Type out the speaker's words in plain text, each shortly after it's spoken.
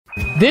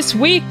This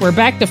week, we're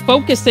back to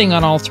focusing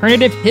on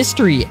alternative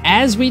history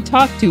as we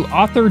talk to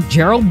author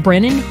Gerald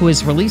Brennan, who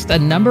has released a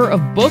number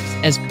of books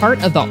as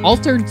part of the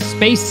Altered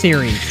Space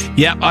series.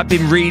 Yeah, I've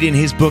been reading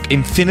his book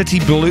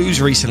Infinity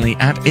Blues recently,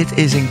 and it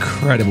is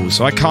incredible,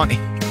 so I can't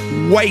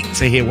wait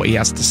to hear what he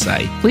has to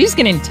say. Please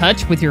get in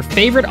touch with your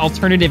favorite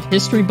alternative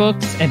history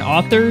books and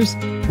authors.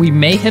 We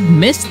may have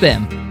missed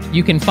them.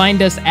 You can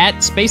find us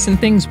at Space and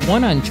Things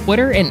 1 on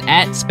Twitter and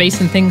at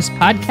Space and Things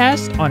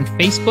Podcast on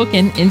Facebook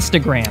and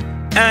Instagram.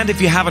 And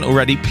if you haven't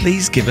already,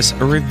 please give us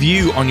a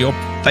review on your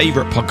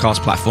favorite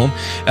podcast platform.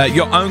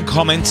 Your own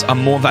comments are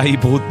more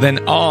valuable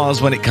than ours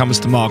when it comes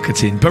to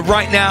marketing. But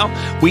right now,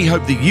 we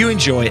hope that you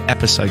enjoy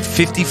episode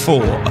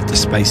 54 of the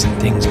Space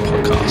and Things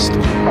podcast. Oh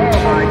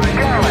my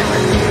God!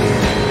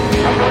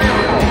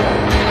 Unbelievable!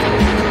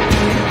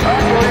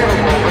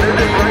 Unbelievable, but is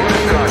it right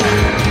to God?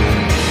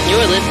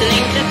 You're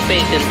listening to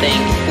Space and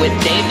Things with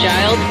Dave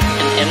Giles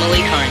and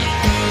Emily Carney.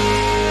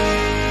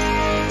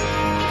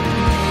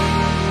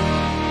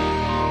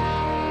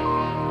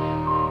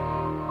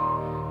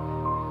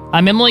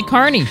 I'm Emily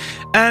Carney.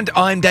 And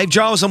I'm Dave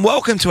Giles, and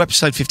welcome to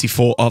episode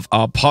 54 of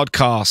our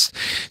podcast.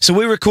 So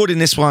we're recording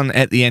this one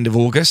at the end of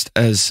August,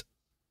 as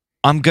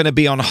I'm going to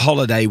be on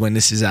holiday when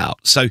this is out.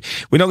 So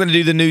we're not going to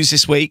do the news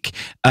this week,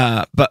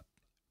 but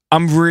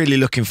I'm really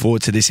looking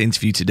forward to this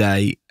interview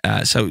today.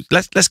 So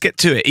let's get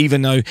to it,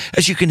 even though,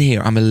 as you can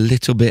hear, I'm a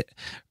little bit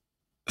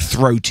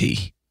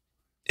throaty.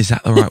 Is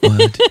that the right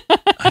word?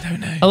 I don't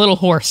know. A little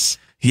hoarse.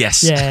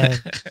 Yes. Yeah,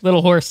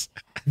 little horse.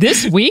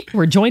 This week,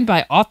 we're joined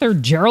by author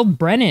Gerald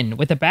Brennan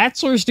with a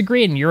bachelor's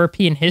degree in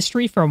European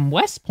history from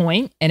West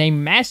Point and a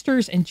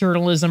master's in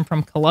journalism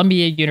from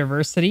Columbia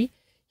University.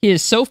 He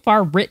has so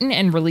far written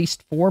and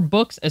released 4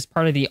 books as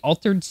part of the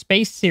Altered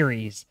Space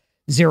series: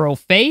 Zero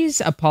Phase,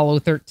 Apollo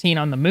 13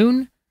 on the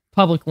Moon;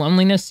 Public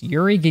Loneliness,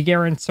 Yuri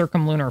Gagarin's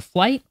Circumlunar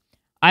Flight;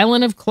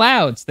 Island of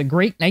Clouds, the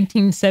Great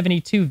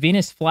 1972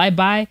 Venus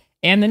Flyby;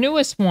 and the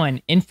newest one,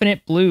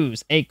 Infinite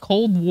Blues, a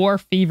Cold War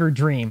fever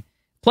dream.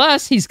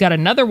 Plus, he's got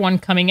another one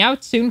coming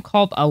out soon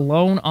called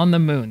Alone on the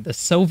Moon, the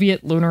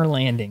Soviet lunar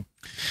landing.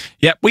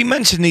 Yeah, we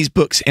mentioned these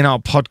books in our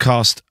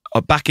podcast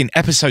back in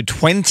episode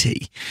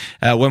 20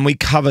 when we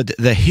covered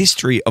the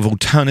history of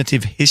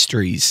alternative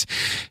histories.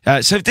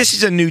 So if this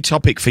is a new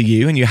topic for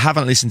you and you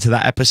haven't listened to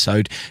that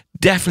episode,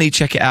 definitely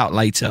check it out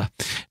later.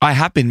 I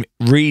have been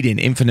reading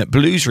Infinite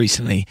Blues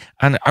recently,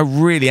 and I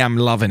really am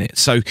loving it.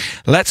 So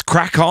let's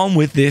crack on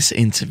with this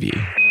interview.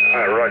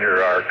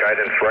 Roger, our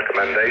guidance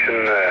recommendation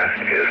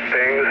is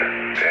pings,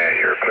 and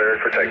you're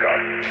cleared for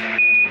takeoff.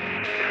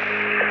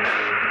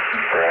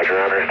 Roger,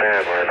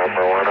 understand. We're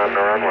number 1 on the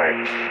runway.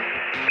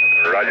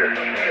 Roger.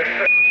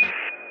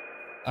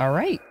 All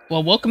right.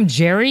 Well, welcome,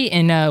 Jerry,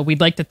 and we'd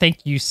like to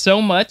thank you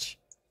so much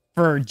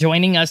for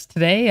joining us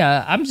today.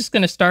 I'm just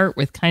going to start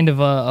with kind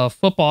of a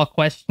football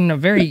question, a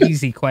very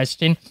easy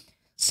question.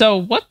 So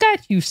what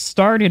got you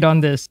started on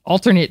this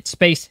alternate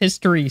space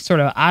history sort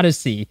of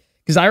odyssey?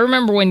 Because I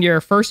remember when your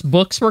first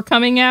books were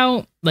coming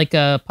out, like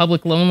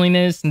Public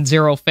Loneliness and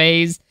Zero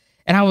Phase,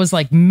 and I was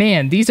like,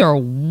 man, these are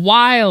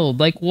wild.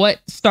 Like, what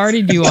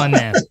started you on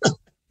that?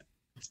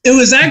 It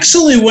was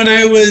actually when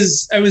I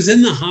was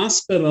in the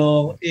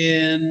hospital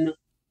in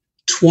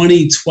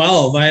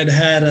 2012. I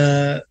had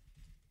a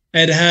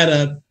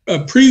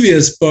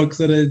previous book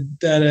that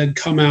had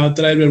come out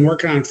that I'd been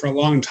working on for a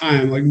long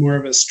time, like more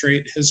of a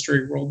straight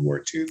history World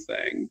War II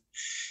thing.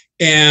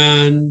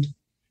 And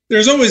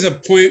there's always a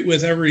point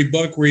with every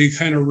book where you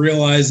kind of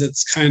realize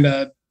it's kind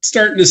of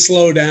starting to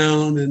slow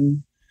down,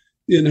 and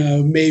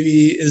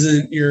maybe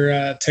isn't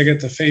your ticket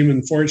to fame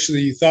and fortune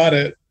that you thought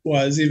it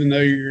was, even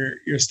though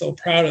you're still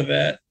proud of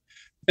it.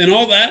 And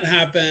all that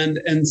happened,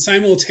 and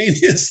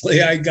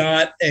simultaneously I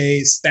got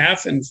a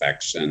staph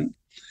infection,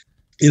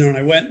 and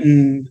I went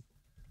and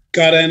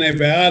got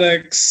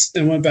antibiotics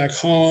and went back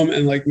home,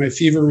 and like my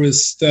fever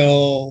was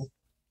still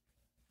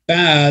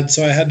bad,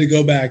 so I had to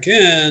go back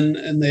in,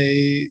 and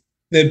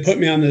they'd put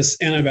me on this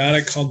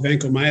antibiotic called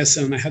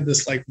vancomycin, and I had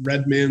this like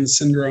red man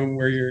syndrome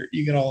where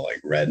you get all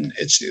like red and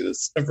itchy,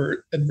 this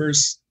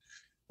adverse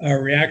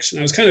reaction.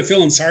 I was kind of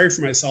feeling sorry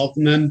for myself,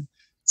 and then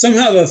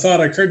somehow the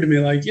thought occurred to me,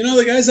 like,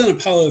 the guys on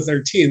Apollo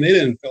 13, they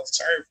didn't feel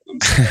sorry for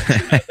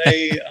themselves.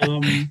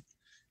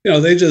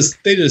 They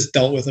just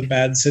dealt with a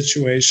bad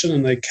situation,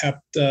 and they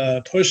kept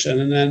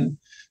pushing. And then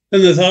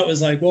the thought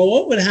was like, well,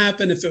 what would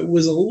happen if it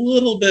was a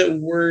little bit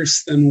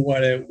worse than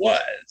what it was?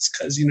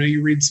 Because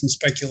you read some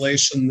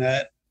speculation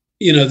that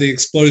the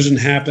explosion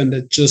happened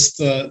at just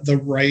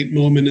the right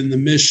moment in the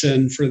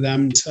mission for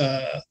them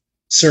to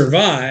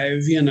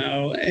survive, and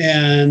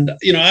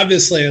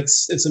obviously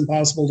it's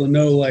impossible to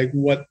know like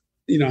what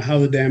how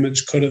the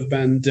damage could have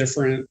been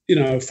different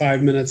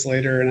 5 minutes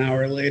later, an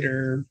hour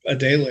later, a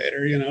day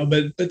later,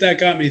 but that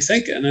got me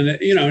thinking. And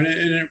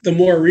the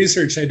more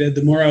research I did,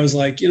 the more I was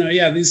like,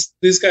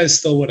 these guys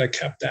still would have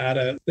kept at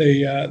it.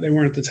 They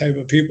weren't the type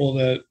of people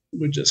that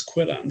would just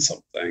quit on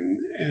something.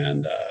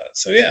 And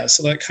so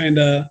that kind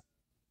of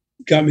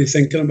got me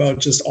thinking about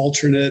just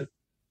alternate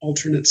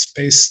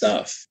space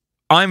stuff.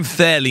 I'm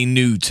fairly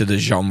new to the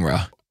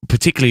genre.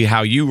 particularly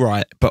how you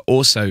write, but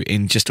also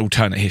in just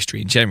alternate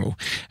history in general.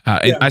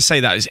 I say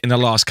that is in the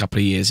last couple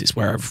of years, it's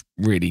where I've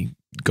really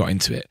got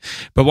into it.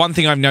 But one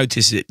thing I've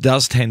noticed, it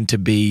does tend to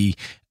be,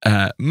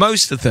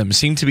 most of them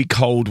seem to be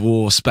Cold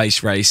War,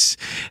 space race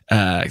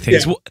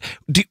things.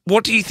 Yeah.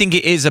 What do you think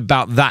it is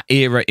about that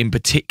era in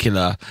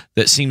particular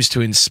that seems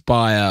to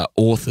inspire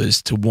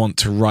authors to want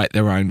to write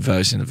their own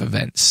version of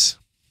events?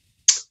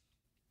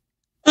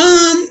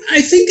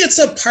 I think it's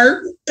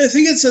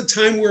a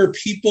time where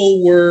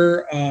people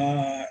were,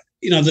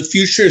 the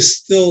future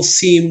still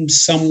seemed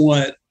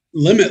somewhat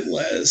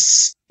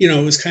limitless.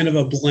 It was kind of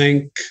a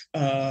blank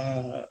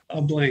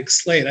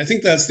slate. I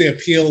think that's the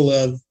appeal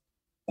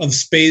of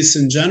space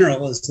in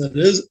general, is that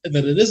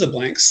it is a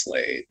blank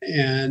slate.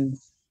 And,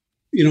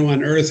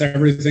 on Earth,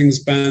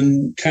 everything's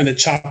been kind of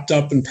chopped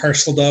up and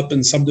parceled up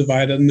and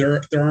subdivided, and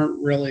there aren't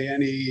really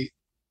any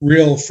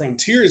real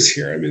frontiers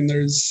here. I mean,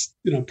 there's,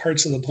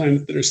 parts of the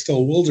planet that are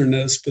still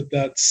wilderness, but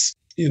that's,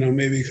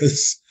 maybe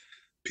because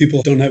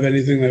people don't have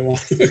anything they want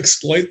to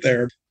exploit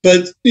there.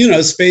 But,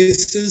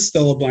 space is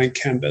still a blank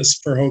canvas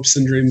for hopes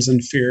and dreams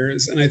and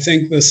fears. And I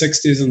think the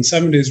 60s and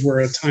 70s were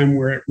a time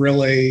where it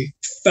really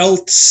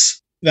felt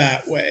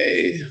that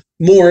way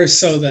more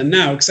so than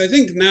now. Because I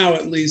think now,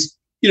 at least,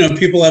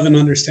 people have an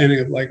understanding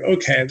of like,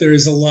 okay,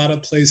 there's a lot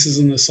of places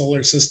in the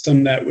solar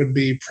system that would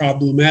be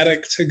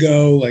problematic to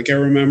go. Like I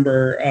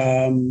remember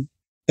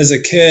as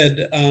a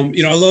kid,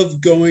 I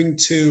loved going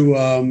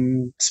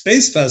to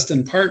Space Fest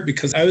in part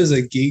because I was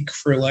a geek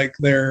for like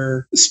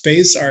their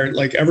space art.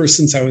 Like ever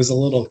since I was a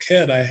little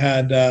kid, I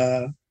had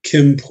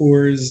Kim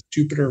Poor's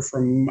Jupiter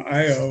from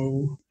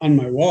Io on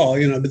my wall,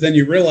 but then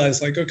you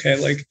realize like, okay,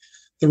 like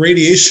the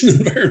radiation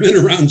environment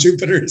around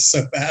Jupiter is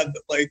so bad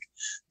that like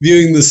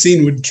viewing the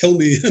scene would kill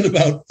me in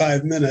about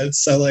 5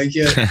 minutes. So like,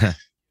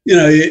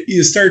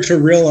 you start to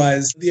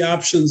realize the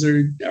options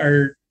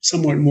are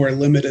somewhat more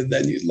limited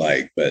than you'd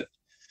like. But,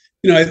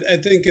 I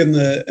think in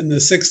the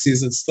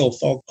 60s, it still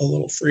felt a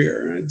little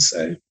freer, I'd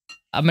say.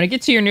 I'm going to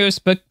get to your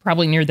newest book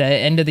probably near the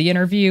end of the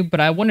interview, but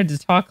I wanted to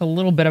talk a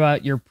little bit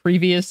about your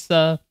previous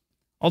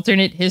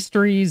alternate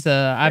histories.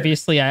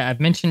 Obviously, I've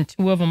mentioned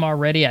 2 of them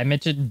already. I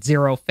mentioned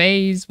Zero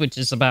Phase, which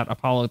is about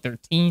Apollo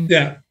 13.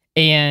 Yeah.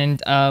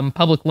 And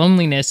Public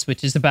Loneliness,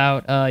 which is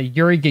about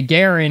Yuri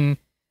Gagarin.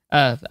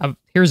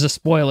 Here's a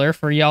spoiler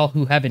for y'all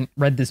who haven't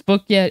read this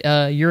book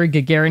yet. Yuri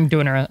Gagarin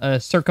doing a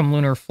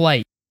circumlunar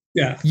flight.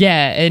 Yeah.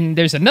 Yeah, and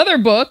there's another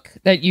book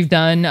that you've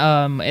done,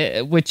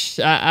 which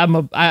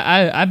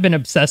I've been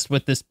obsessed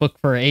with this book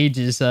for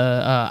ages.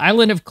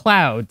 Island of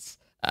Clouds.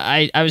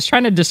 I was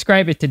trying to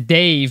describe it to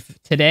Dave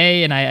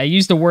today, and I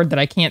used a word that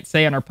I can't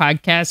say on our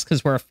podcast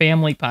because we're a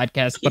family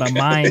podcast. But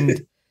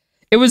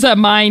it was a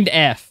mind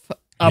F,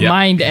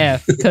 mind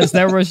F, because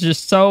there was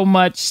just so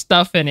much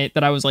stuff in it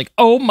that I was like,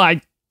 oh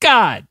my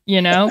God,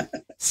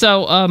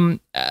 So,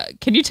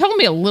 can you tell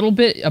me a little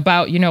bit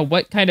about,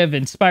 what kind of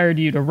inspired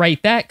you to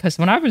write that? Because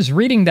when I was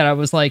reading that, I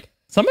was like,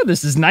 some of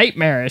this is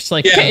nightmarish.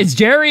 Like, hey, is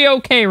Jerry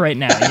okay right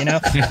now?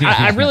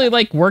 I really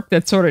like work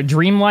that's sort of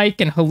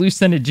dreamlike and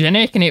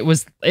hallucinogenic, and it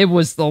was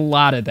a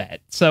lot of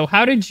that. So,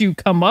 how did you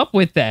come up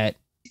with that?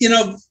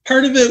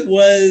 Part of it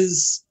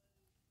was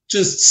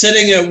just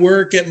sitting at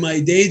work at my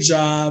day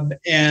job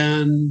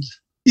and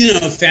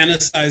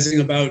fantasizing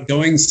about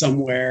going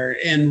somewhere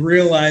and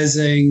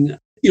realizing.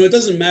 It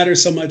doesn't matter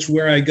so much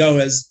where I go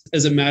as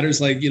it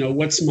matters, like,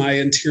 what's my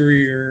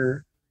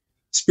interior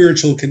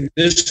spiritual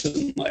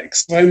condition like.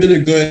 So I'm in a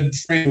good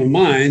frame of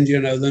mind,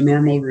 the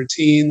normal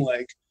routine,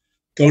 like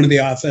going to the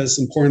office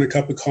and pouring a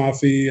cup of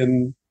coffee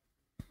and,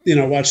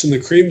 watching the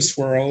cream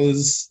swirl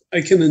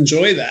I can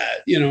enjoy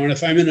that, and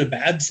if I'm in a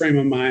bad frame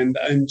of mind,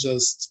 I'm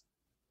just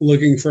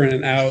looking for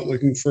an out,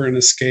 looking for an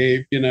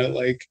escape,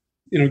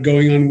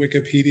 going on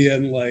Wikipedia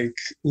and like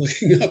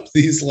looking up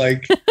these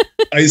like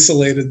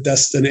isolated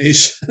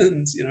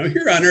destinations,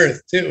 here on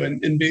Earth too,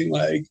 and being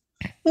like,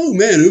 oh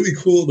man, it would be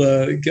cool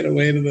to get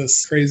away to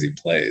this crazy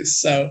place.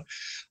 So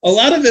a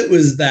lot of it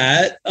was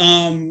that.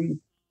 One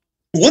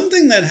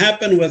thing that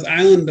happened with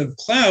Island of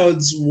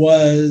Clouds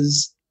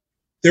was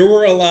there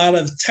were a lot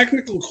of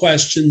technical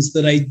questions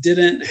that I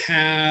didn't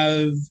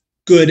have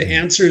good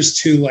answers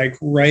to, like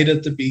right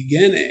at the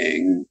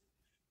beginning.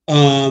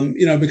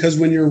 Because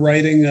when you're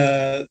writing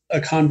a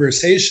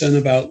conversation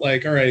about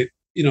like, all right,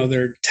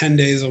 they're 10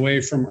 days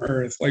away from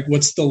Earth, like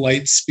what's the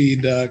light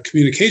speed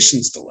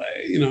communications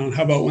delay, and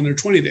how about when they're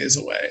 20 days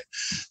away?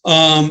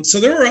 So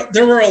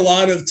there were a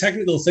lot of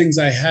technical things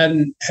I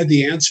hadn't had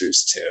the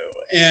answers to.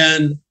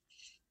 And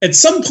at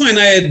some point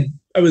I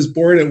was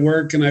bored at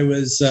work and I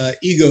was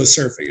ego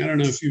surfing. I don't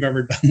know if you've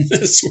ever done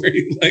this, where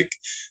you like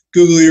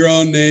Google your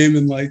own name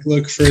and like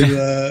look for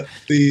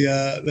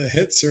the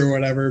hits or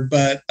whatever.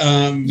 But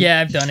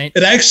yeah, I've done it.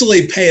 It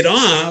actually paid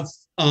off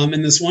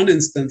in this one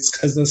instance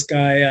because this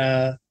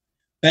guy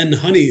Ben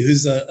Honey,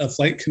 who's a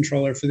flight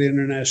controller for the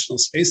International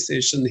Space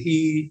Station,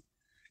 he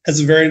has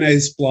a very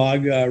nice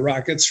blog,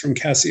 Rockets from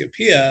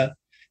Cassiopeia.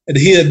 And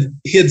he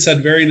had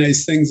said very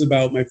nice things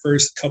about my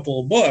first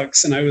couple of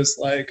books. And I was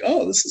like,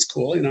 oh, this is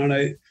cool. And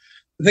I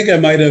think I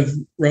might have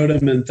wrote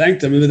him and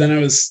thanked him. And then I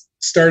was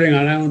starting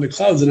on Island of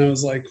Clouds, and I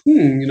was like,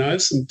 I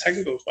have some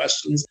technical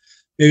questions.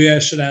 Maybe I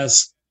should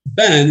ask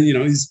Ben.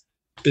 He's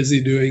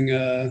busy doing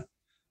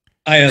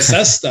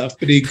ISS stuff,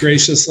 but he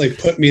graciously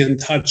put me in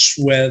touch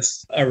with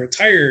a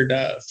retired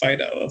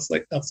FIDO,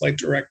 a flight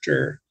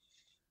director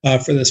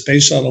for the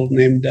space shuttle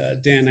named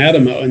Dan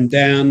Adamo. And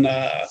Dan,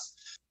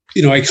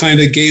 I kind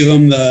of gave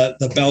him the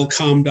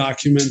Belcom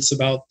documents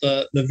about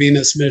the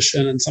Venus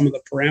mission and some of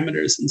the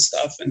parameters and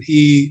stuff. And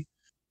he,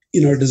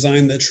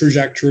 designed the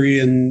trajectory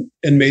and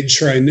made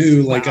sure I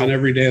knew, like, on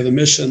every day of the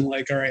mission,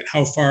 like, all right,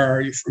 how far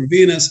are you from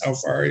Venus? How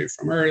far are you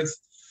from Earth?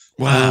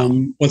 Wow.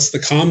 What's the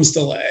comms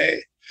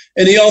delay?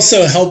 And he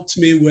also helped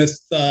me with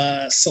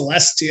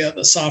Celestia,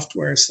 the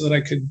software, so that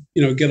I could,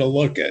 get a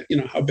look at,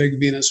 how big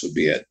Venus would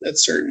be at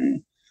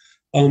certain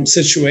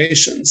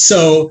situations.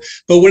 So,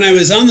 but when I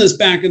was on this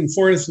back and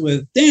forth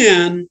with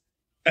Dan,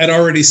 I'd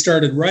already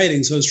started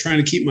writing. So I was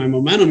trying to keep my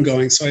momentum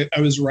going. So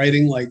I was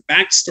writing like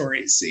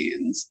backstory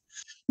scenes.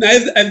 And I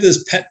have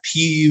this pet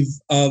peeve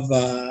of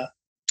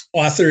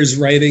authors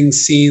writing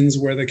scenes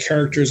where the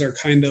characters are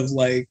kind of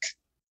like,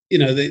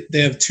 they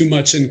have too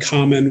much in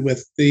common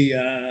with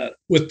the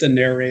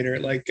narrator.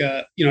 Like,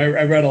 I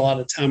read a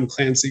lot of Tom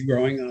Clancy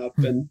growing up,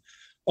 and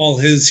all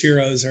his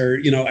heroes are,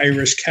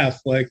 Irish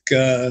Catholic,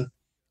 good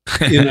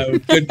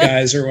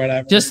guys or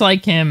whatever. Just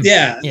like him.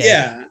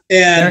 Yeah.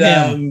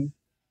 And,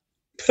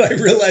 but I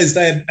realized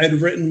I'd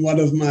written one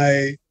of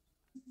my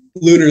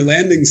lunar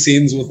landing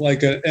scenes with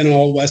like an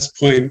all West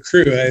Point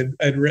crew.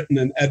 I'd written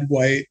an Ed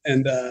White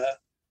and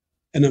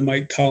a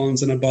Mike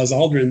Collins and a Buzz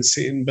Aldrin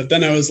scene. But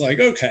then I was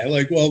like, okay,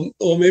 like, well,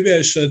 maybe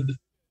I should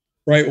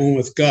write one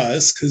with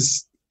Gus,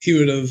 because he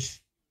would have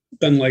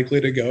been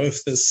likely to go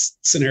if this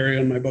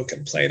scenario in my book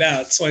had played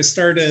out. So I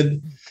started,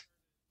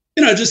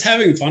 just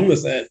having fun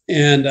with it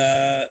and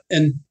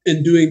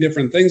doing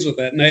different things with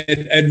it. And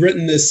I'd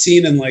written this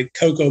scene in like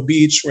Cocoa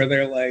Beach where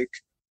they're like,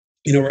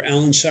 where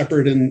Alan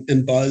Shepard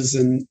and Buzz,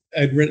 and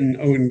I'd written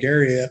Owen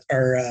Gary at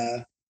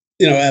a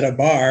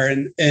bar,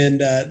 and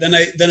then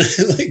I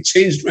like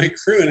changed my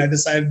crew, and I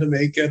decided to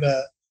make it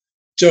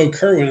Joe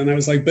Kerwin, and I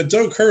was like, but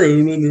Joe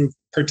Kerwin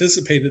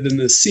participated in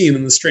this scene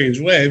in the strange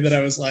way, but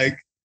I was like,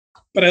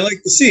 but I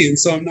like the scene,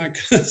 so I'm not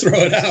going to throw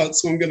it out,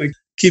 so I'm going to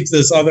keep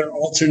this other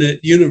alternate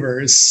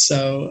universe.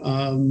 So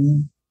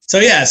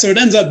it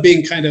ends up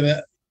being kind of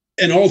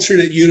an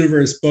alternate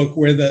universe book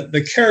where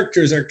the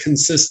characters are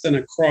consistent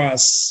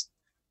across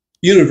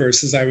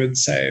universes, I would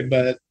say,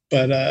 but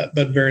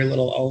very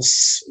little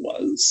else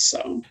was.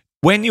 So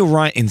when you're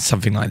writing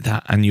something like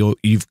that and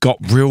you've got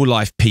real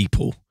life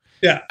people,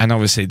 yeah, and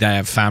obviously they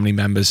have family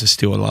members are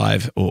still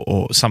alive,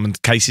 or some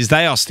cases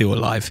they are still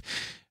alive,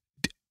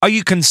 are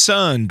you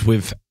concerned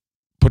with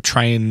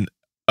portraying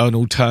an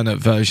alternate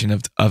version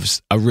of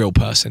a real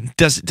person?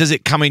 Does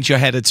it come into your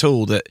head at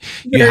all that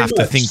you Very have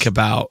much. to think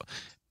about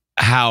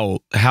how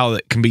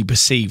it can be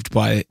perceived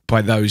by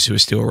those who are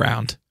still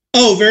around?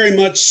 Oh, very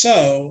much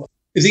so.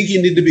 I think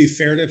you need to be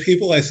fair to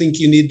people. I think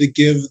you need to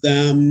give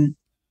them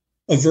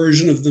a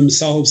version of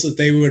themselves that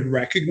they would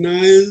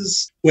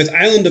recognize. With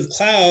Island of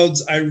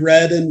Clouds, I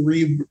read and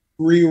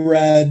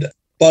reread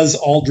Buzz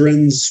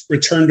Aldrin's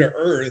Return to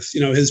Earth,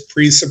 his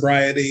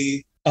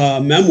pre-sobriety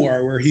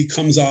memoir, where he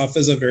comes off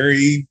as a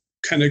very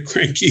kind of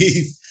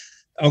cranky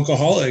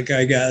alcoholic,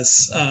 I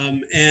guess,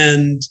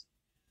 and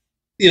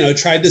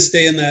tried to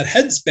stay in that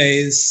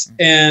headspace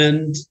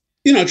and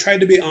tried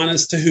to be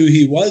honest to who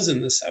he was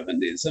in the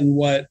 70s and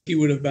what he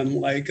would have been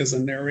like as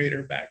a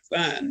narrator back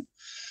then.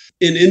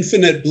 In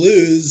Infinite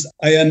Blues,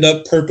 I end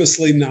up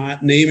purposely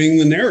not naming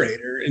the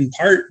narrator, in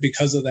part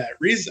because of that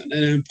reason,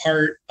 and in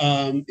part,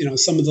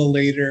 some of the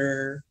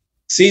later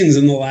scenes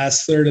in the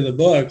last third of the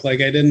book,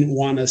 like, I didn't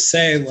want to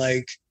say,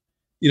 like,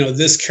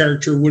 this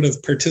character would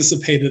have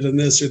participated in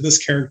this or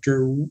this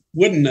character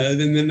wouldn't have.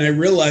 And then I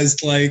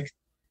realized, like,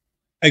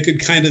 I could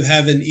kind of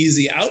have an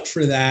easy out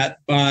for that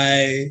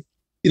by,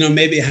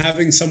 maybe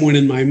having someone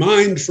in my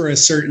mind for a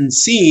certain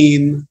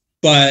scene,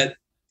 but,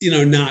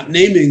 not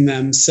naming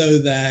them, so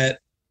that,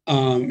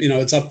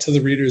 it's up to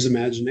the reader's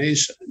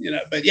imagination,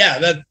 but yeah,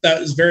 that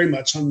was very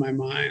much on my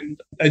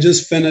mind. I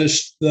just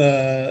finished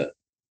the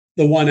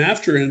one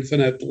after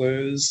Infinite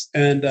Blues,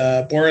 and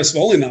Boris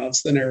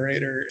Volinov's the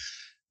narrator.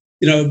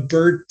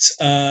 Bert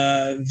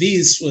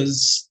Wies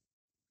was,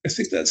 I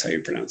think that's how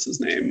you pronounce his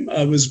name,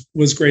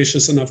 was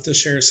gracious enough to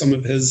share some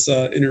of his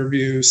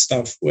interview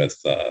stuff with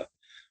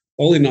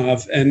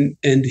Volinov,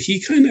 and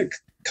he kind of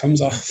comes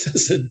off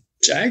as a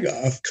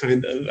jagoff,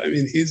 kind of. I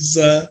mean,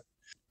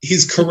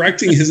 he's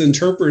correcting his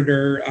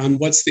interpreter on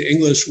what's the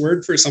English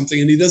word for something,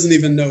 and he doesn't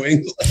even know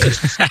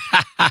English.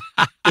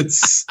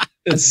 It's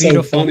so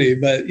beautiful. funny,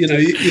 but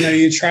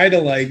you try to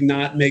like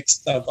not make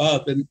stuff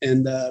up and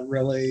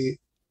really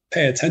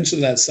pay attention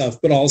to that stuff,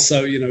 but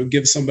also,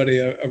 give somebody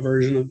a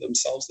version of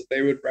themselves that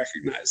they would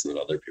recognize and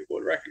that other people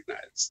would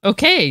recognize.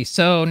 Okay,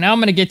 so now I'm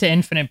going to get to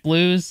Infinite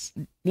Blues.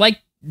 Like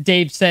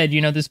Dave said,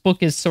 this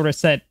book is sort of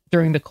set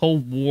during the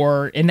Cold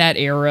War, in that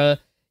era.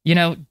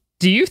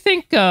 Do you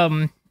think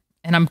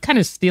and I'm kind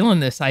of stealing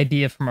this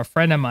idea from a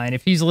friend of mine.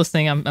 If he's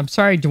listening, I'm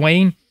sorry,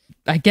 Dwayne.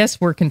 I guess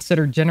we're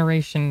considered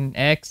Generation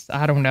X.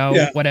 I don't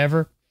know,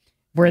 whatever.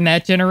 We're in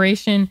that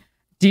generation.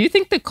 Do you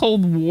think the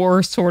Cold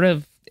War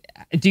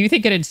do you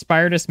think it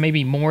inspired us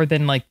maybe more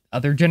than like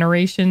other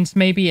generations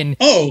maybe? And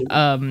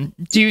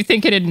do you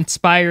think it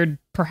inspired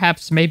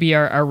perhaps maybe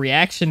our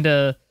reaction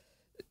to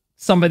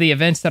some of the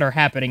events that are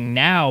happening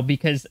now?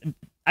 Because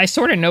I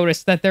sort of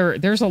noticed that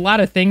there's a lot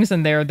of things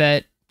in there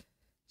that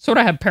sort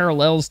of have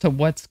parallels to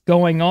what's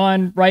going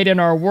on right in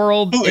our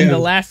world in the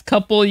last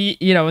couple, of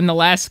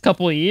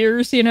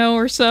years,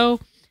 or so.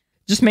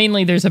 Just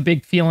mainly there's a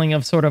big feeling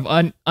of sort of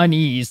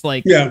unease.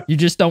 Like you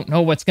just don't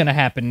know what's going to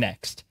happen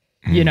next.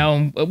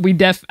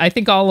 I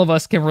think all of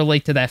us can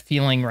relate to that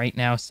feeling right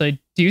now. So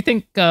do you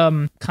think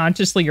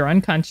consciously or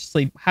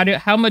unconsciously,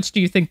 how much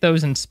do you think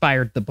those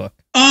inspired the book?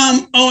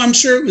 I'm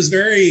sure it was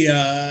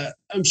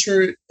I'm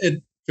sure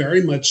it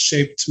very much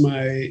shaped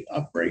my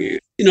upbringing.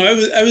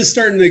 I was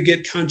starting to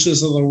get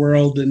conscious of the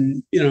world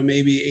in,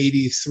 maybe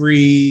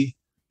 83,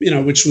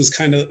 which was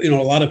kind of, a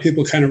lot of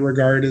people kind of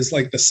regard as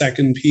like the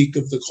second peak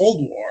of the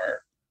Cold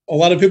War. A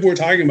lot of people were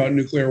talking about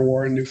nuclear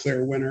war and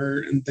nuclear winter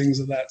and things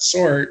of that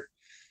sort.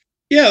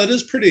 Yeah, it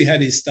is pretty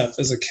heady stuff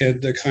as a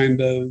kid to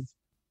kind of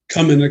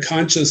come into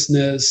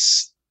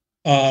consciousness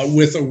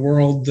with a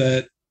world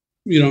that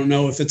you don't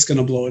know if it's going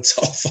to blow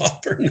itself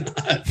up or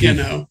not,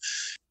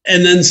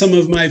 And then some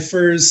of my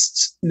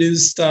first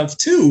news stuff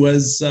too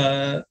was,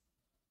 the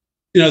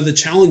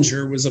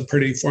Challenger was a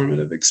pretty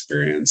formative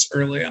experience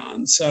early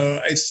on.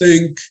 So I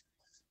think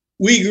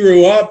we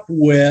grew up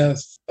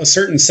with a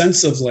certain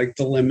sense of like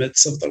the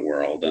limits of the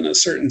world and a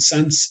certain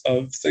sense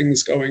of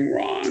things going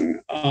wrong.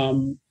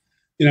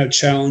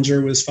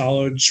 Challenger was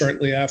followed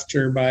shortly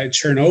after by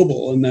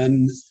Chernobyl, and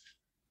then,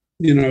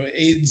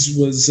 AIDS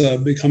was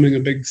becoming a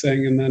big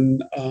thing. And then,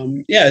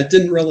 it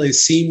didn't really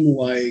seem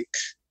like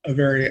a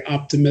very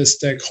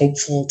optimistic,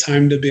 hopeful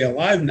time to be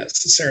alive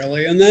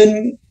necessarily. And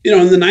then,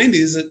 in the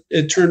 90s,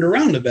 it turned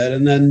around a bit.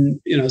 And then,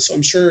 so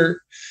I'm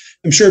sure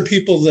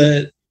people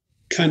that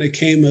kind of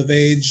came of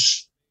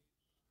age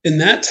in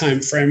that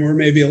time frame were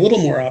maybe a little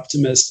more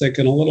optimistic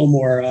and a little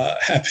more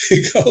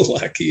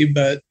happy-go-lucky.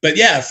 But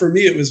yeah, for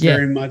me, it was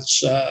very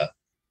much,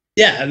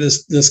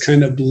 this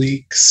kind of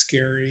bleak,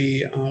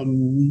 scary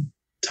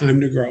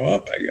time to grow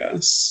up, I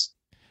guess.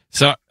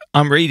 So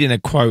I'm reading a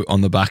quote on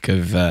the back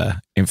of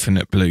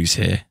Infinite Blues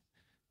here.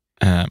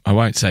 I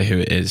won't say who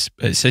it is,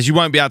 but it says you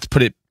won't be able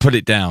to put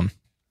it down.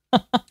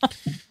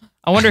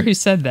 I wonder who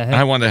said that.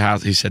 I wonder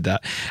who said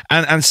that.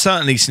 And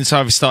certainly since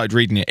I've started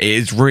reading it, it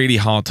is really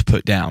hard to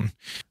put down.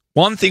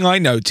 One thing I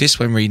noticed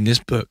when reading this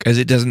book is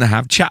it doesn't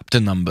have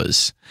chapter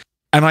numbers.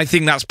 And I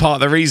think that's part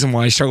of the reason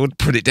why I struggled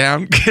to put it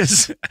down,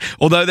 because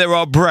although there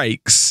are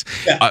breaks,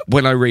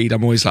 when I read,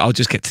 I'm always like, I'll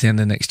just get to the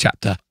end of the next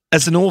chapter.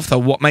 As an author,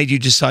 what made you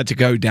decide to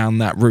go down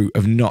that route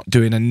of not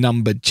doing a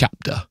numbered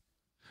chapter?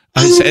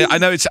 I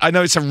know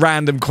it's a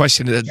random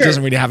question that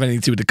doesn't really have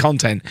anything to do with the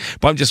content,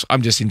 but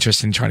I'm just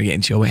interested in trying to get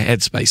into your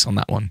headspace on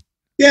that one.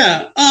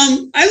 Yeah,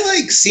 I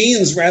like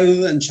scenes rather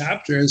than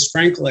chapters.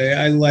 Frankly,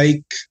 I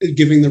like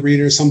giving the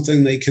reader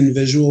something they can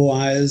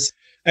visualize.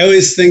 I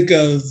always think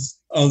of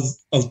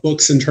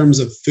books in terms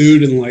of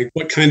food and like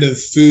what kind of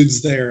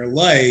foods they're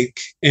like,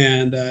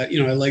 and I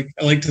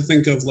like to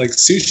think of like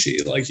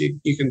sushi. Like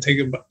you can take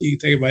a bite,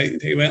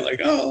 like,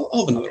 oh,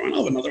 I'll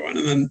have another one,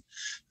 and then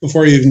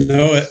before you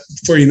know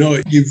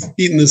it, you've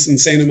eaten this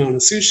insane amount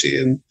of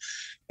sushi. And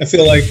I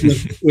feel like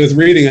with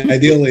reading,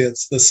 ideally,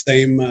 it's the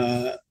same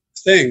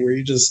thing where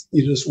you just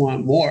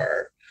want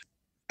more.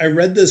 I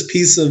read this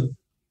piece of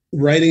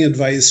writing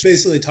advice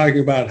basically talking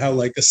about how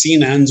like a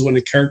scene ends when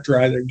a character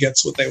either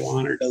gets what they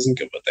want or doesn't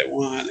get what they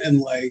want,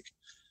 and like,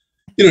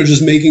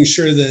 just making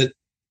sure that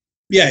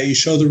you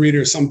show the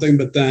reader something,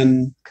 but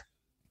then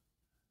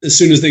as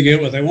soon as they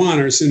get what they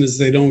want or as soon as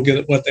they don't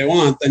get what they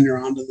want, then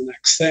you're on to the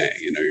next thing.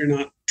 You're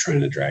not trying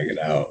to drag it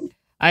out.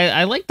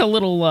 I like the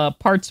little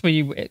parts where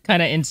you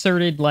kind of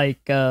inserted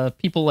like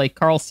people like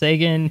Carl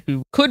Sagan,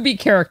 who could be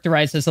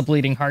characterized as a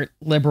bleeding heart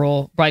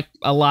liberal by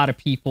a lot of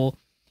people.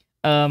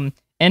 And,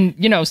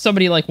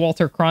 somebody like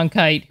Walter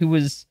Cronkite, who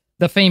was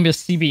the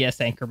famous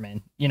CBS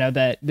anchorman,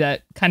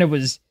 that kind of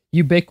was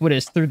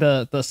ubiquitous through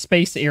the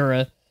space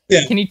era.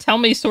 Yeah. Can you tell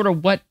me sort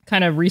of what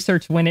kind of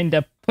research went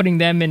into putting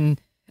them in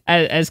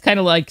as kind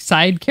of like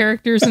side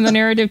characters in the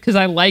narrative? Because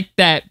I like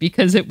that,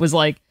 because it was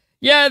like,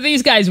 yeah,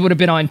 these guys would have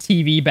been on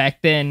TV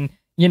back then,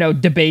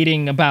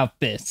 debating about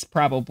this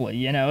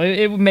probably,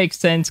 it would make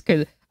sense,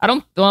 because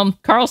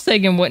Carl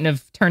Sagan wouldn't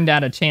have turned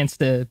out a chance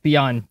to be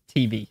on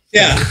TV.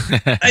 Yeah.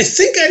 I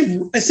think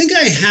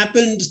I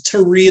happened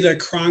to read a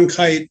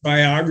Cronkite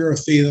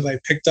biography that I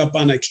picked up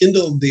on a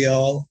Kindle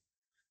deal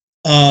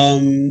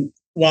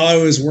while I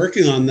was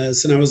working on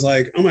this. And I was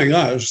like, oh my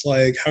gosh,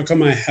 like, how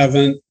come I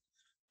haven't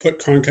put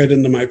Cronkite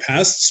into my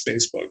past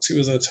space books? He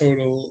was a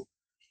total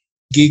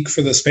geek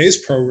for the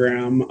space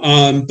program.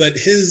 But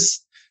his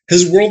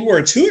World War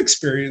II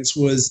experience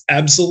was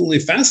absolutely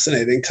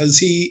fascinating,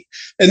 because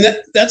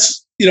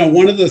that's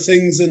one of the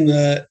things in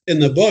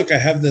the book, I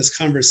have this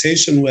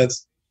conversation with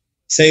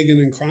Sagan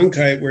and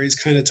Cronkite where he's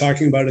kind of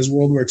talking about his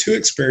World War II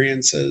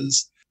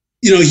experiences.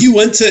 He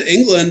went to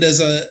England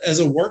as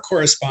a war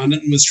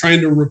correspondent and was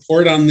trying to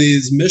report on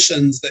these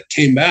missions that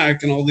came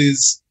back, and all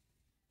these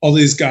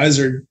guys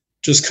are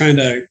just kind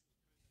of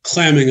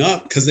clamming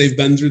up because they've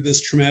been through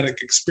this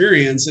traumatic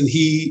experience. And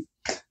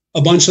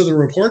a bunch of the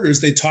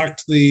reporters, they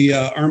talked the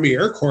Army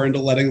Air Corps into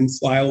letting them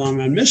fly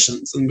along on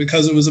missions. And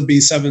because it was a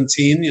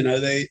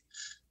B-17,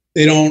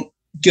 they don't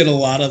get a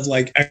lot of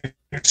like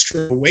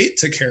extra weight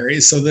to carry.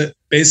 So that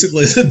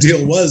basically the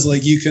deal was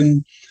like, you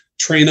can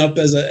train up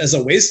as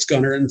a waist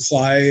gunner and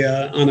fly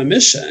on a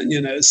mission,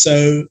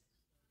 So,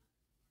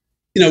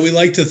 we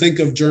like to think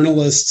of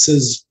journalists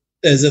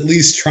as at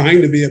least trying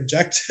to be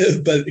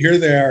objective, but here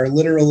they are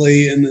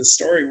literally in this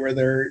story where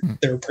they're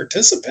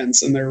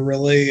participants, and they're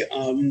really,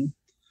 an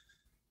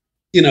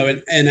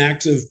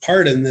active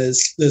part in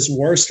this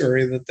war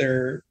story that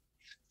they're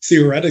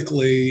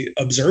theoretically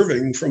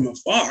observing from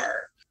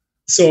afar.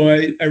 So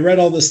I read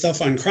all this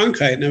stuff on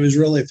Cronkite, and I was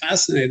really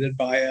fascinated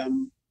by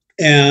him.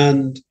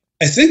 And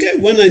I think I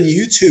went on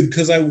YouTube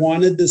because I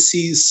wanted to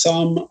see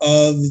some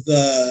of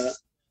the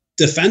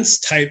defense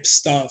type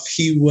stuff.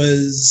 He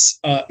was,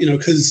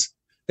 because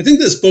I think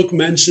this book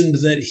mentioned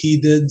that he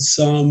did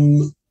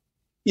some,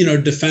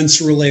 defense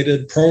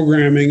related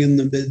programming in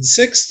the mid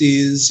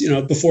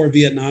 60s, before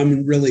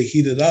Vietnam really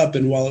heated up.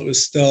 And while it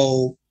was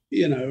still,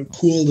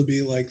 cool to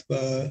be like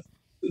the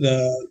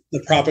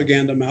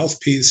propaganda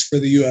mouthpiece for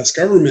the US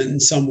government in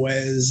some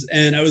ways.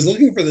 And I was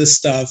looking for this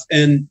stuff,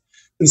 and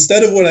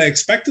instead of what I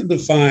expected to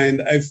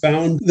find, I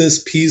found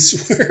this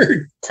piece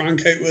where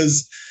Cronkite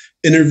was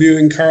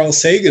interviewing Carl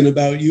Sagan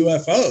about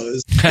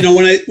UFOs.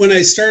 When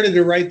I started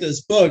to write this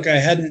book, I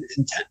hadn't,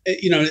 and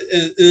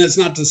it's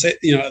not to say,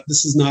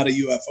 this is not a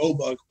UFO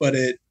book, but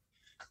it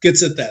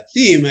gets at that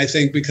theme, I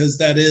think, because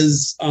that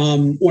is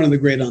one of the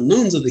great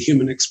unknowns of the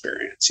human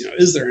experience.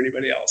 Is there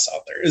anybody else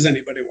out there? Is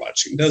anybody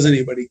watching? Does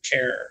anybody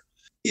care?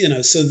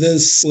 So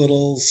this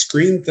little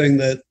screen thing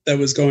that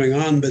was going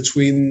on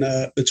between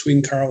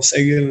Carl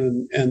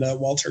Sagan and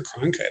Walter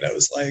Cronkite, I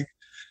was like,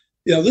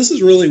 this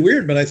is really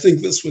weird, but I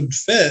think this would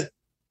fit.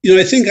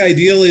 I think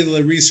ideally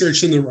the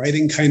research and the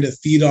writing kind of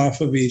feed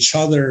off of each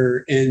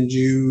other, and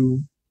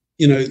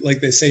like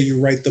they say, you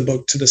write the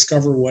book to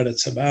discover what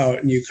it's about,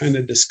 and you kind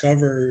of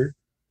discover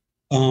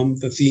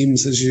the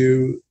themes as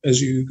you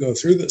go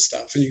through this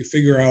stuff, and you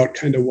figure out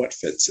kind of what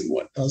fits and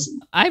what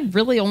doesn't. I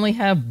really only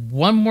have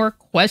one more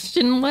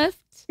question left,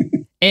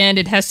 and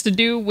it has to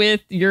do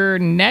with your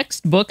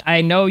next book.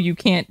 I know you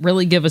can't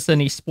really give us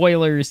any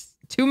spoilers,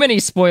 too many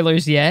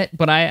spoilers yet,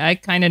 but I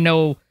kind of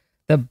know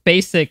the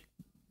basic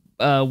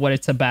what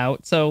it's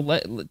about. So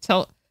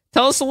tell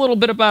us a little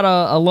bit about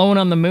Alone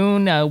on the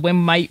Moon. When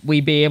might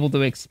we be able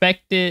to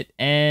expect it?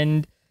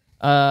 And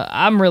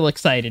I'm real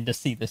excited to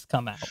see this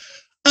come out.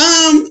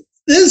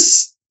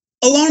 This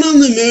Alone on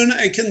the Moon,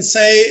 I can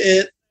say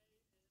it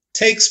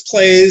takes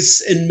place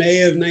in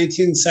May of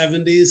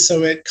 1970.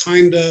 So it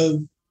kind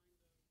of,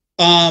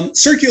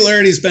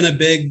 circularity has been a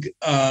big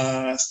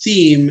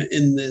theme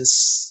in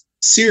this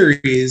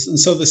series. And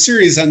so the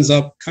series ends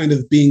up kind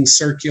of being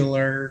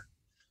circular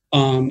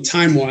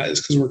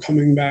time-wise, because we're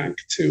coming back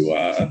to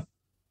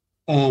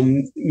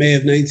May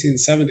of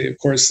 1970. Of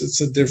course, it's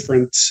a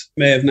different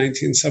May of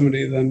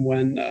 1970 than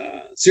when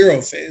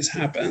Zero Phase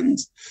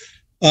happens.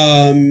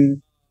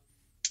 Trying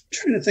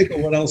to think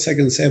of what else I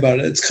can say about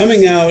it. It's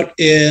coming out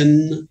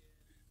in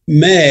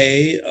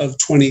May of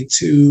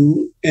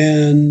 22,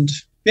 and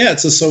yeah,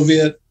 it's a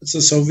Soviet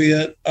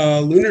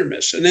lunar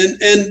mission.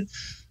 And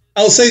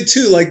I'll say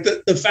too, like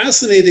the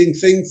fascinating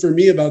thing for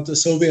me about the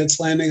Soviets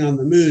landing on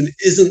the moon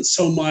isn't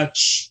so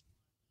much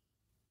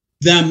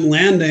them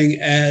landing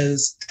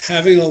as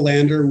having a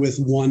lander with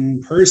one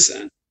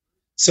person.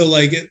 So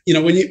like,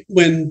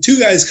 when two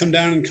guys come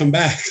down and come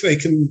back, they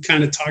can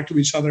kind of talk to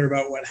each other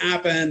about what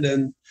happened,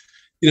 and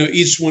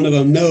each one of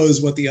them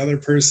knows what the other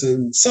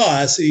person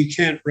saw. So you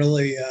can't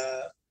really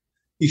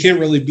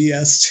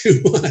BS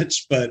too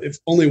much. But if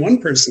only one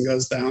person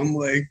goes down,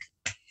 like,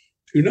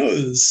 who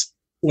knows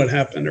what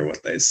happened or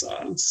what they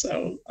saw.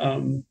 So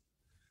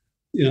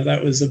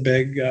that was a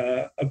big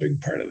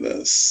part of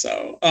this.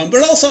 So,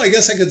 but also I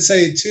guess I could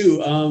say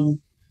too,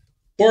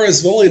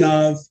 Boris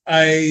Volynov,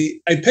 I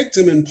picked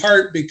him in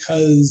part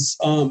because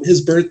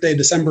his birthday,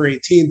 December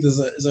 18th,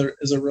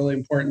 is a really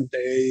important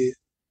day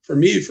for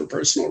me for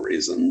personal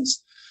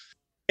reasons.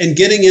 And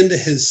getting into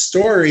his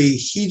story,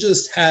 he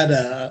just had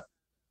a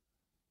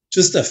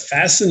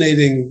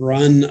fascinating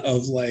run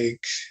of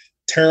like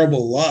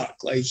terrible luck.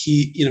 Like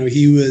he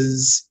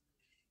was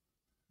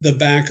the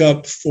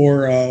backup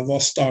for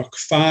Vostok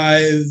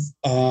 5,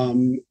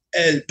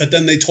 but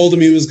then they told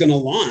him he was going to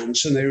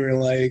launch, and they were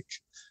like,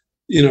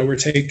 we're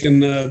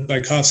taking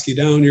Baikovsky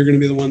down. You're going to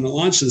be the one that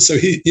launches. So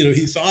he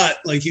thought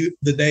like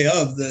the day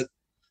of that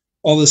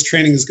all this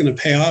training is going to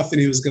pay off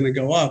and he was going to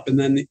go up, and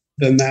then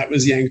that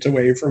was yanked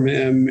away from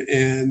him.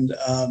 And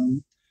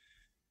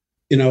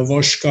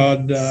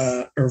Voshkod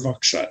or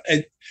Vokshot.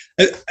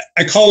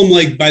 I call them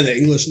like by the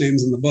English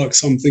names in the book.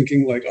 So I'm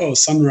thinking like, oh,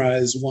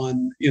 Sunrise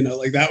one,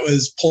 like that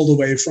was pulled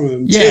away from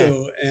him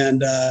too.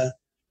 And,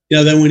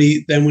 then when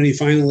he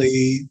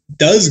finally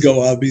does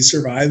go up, he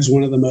survives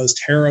one of the most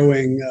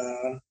harrowing,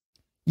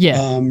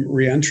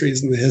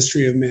 re-entries in the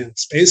history of manned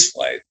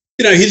spaceflight.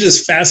 He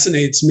just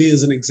fascinates me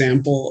as an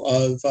example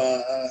of,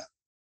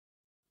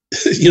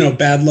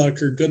 bad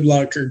luck or good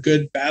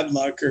bad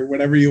luck or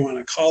whatever you want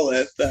to call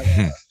it.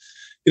 That,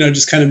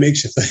 just kind of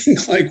makes you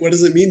think like, what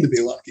does it mean to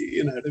be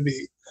lucky? To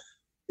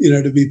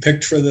be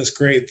picked for this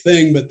great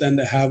thing, but then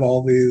to have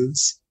all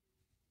these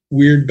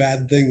weird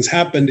bad things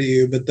happen to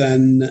you, but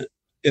then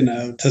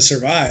to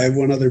survive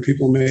when other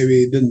people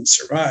maybe didn't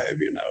survive.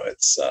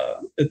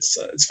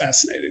 It's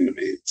fascinating to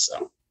me.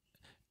 So,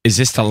 is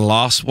this the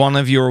last one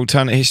of your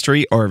alternate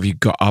history, or have you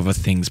got other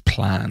things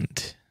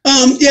planned?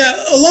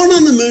 Alone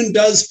on the Moon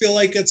does feel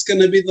like it's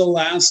going to be the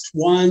last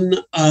one.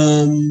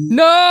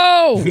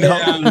 No.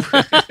 Yeah.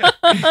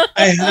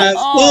 I have.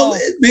 Well,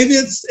 maybe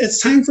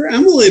it's time for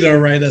Emily to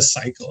write a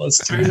cycle. It's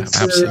time for.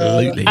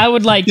 Absolutely. I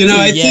would like to.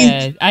 I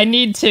think I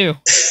need to.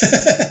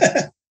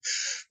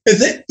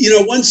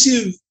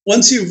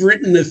 Once you've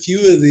written a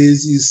few of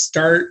these, you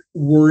start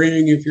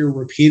worrying if you're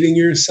repeating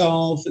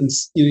yourself, and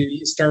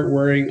you start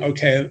worrying.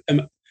 Okay,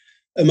 am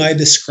I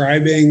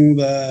describing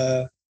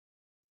the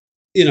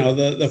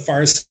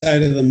far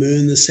side of the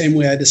moon the same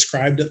way I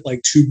described it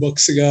like 2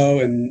 books ago?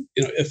 And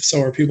if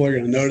so, are people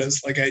going to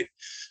notice? Like I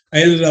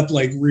ended up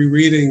like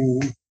rereading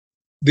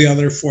the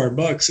other 4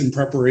 books in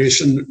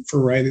preparation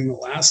for writing the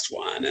last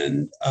one,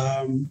 and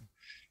I'm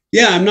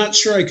not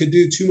sure I could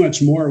do too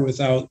much more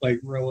without like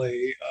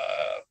really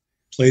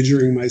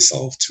plagiarizing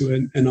myself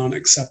to an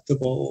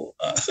unacceptable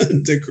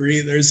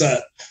degree. There's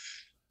a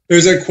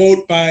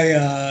quote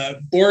by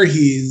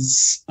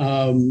Borges,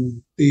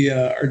 the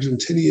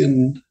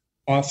Argentinian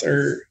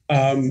author,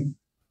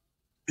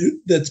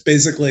 that's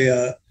basically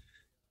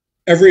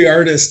every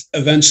artist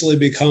eventually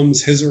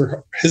becomes his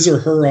or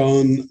her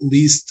own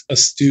least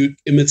astute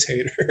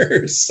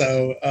imitator.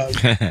 So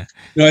I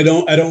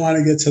don't want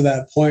to get to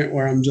that point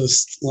where I'm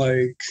just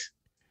like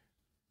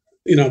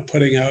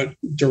putting out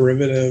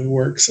derivative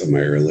works of my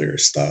earlier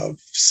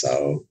stuff.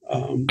 So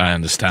I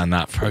understand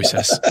that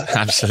process.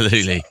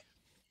 Absolutely.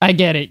 I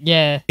get it.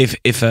 Yeah.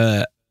 If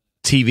a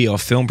TV or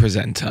film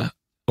presenter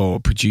or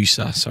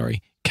producer,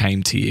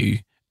 came to you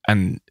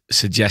and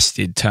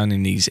suggested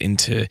turning these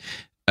into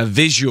a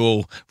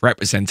visual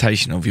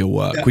representation of your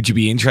work, would you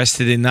be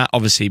interested in that?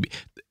 Obviously,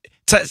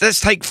 let's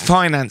take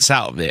finance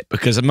out of it,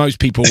 because most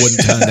people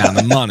wouldn't turn down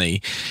the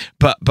money.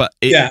 But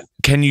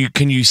can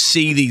you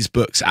see these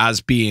books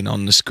as being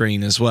on the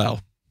screen as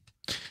well?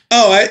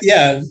 Oh,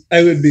 I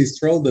would be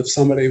thrilled if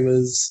somebody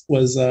was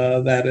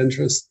that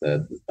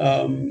interested.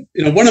 One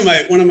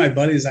of my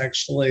buddies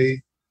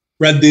actually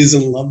read these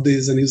and loved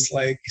these, and he's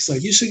like,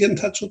 you should get in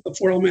touch with the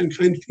For All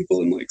Mankind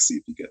people and like see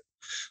if you could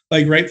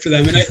like write for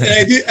them. And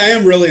I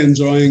am really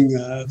enjoying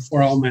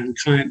For All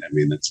Mankind. I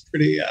mean, it's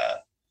pretty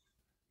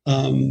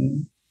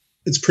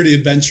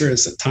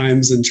adventurous at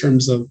times in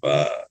terms of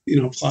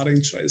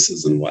plotting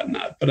choices and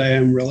whatnot, but I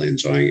am really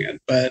enjoying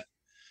it. But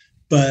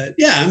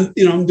yeah,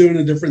 I'm doing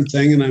a different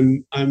thing,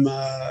 and I'm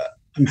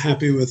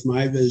happy with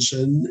my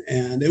vision,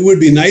 and it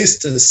would be nice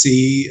to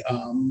see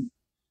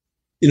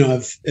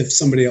if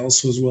somebody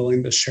else was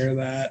willing to share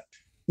that.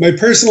 My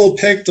personal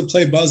pick to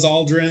play Buzz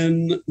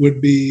Aldrin would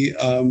be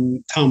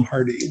Tom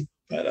Hardy.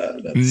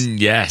 But that's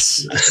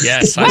yes.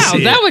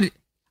 Wow,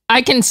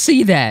 I can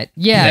see that.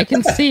 Yeah, I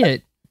can see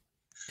it.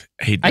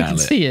 I can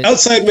see it.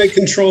 Outside my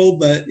control,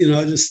 but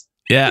just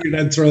figured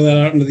I'd throw that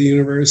out into the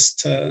universe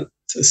to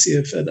see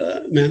if it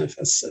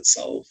manifests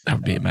itself. That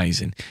would be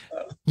amazing.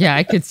 Yeah,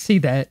 I could see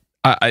that.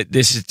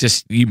 This is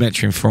just, you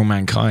mentioning For All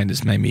Mankind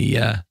has made me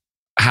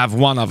have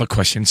one other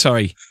question.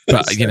 Sorry,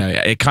 but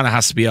it kind of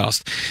has to be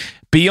asked.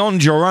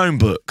 Beyond your own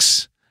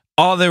books,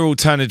 are there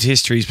alternate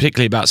histories,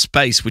 particularly about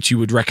space, which you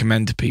would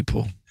recommend to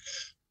people?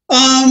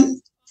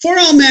 For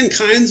All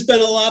Mankind's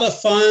been a lot of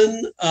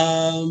fun.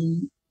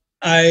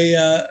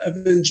 I've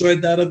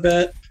enjoyed that a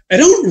bit. I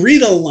don't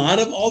read a lot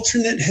of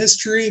alternate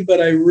history,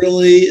 but I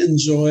really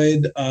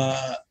enjoyed.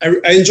 I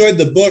enjoyed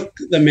the book,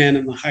 The Man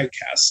in the High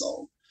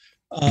Castle.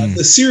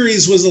 The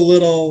series was a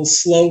little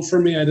slow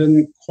for me. I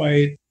didn't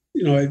quite,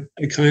 I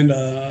kind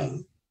of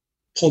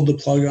pulled the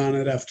plug on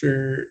it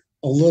after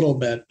a little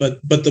bit. But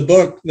the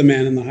book, The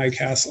Man in the High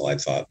Castle, I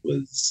thought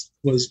was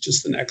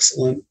just an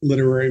excellent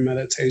literary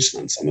meditation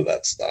on some of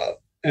that stuff.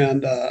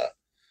 And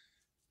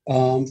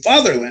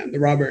Fatherland, the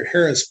Robert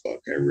Harris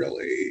book, I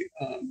really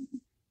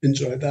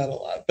enjoyed that a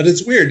lot. But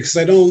it's weird because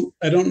I don't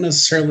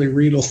necessarily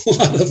read a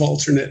lot of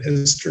alternate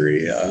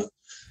history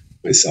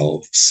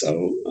myself.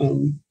 So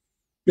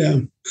yeah.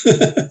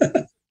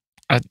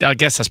 I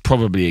guess that's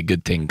probably a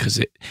good thing, because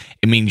it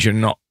means you're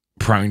not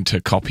prone to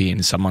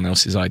copying someone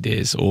else's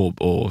ideas, or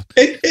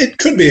it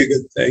could be a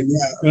good thing.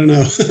 Yeah, I don't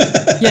know.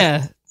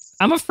 Yeah,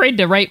 I'm afraid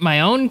to write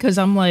my own because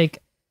I'm like,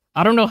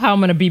 I don't know how I'm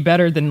going to be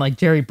better than like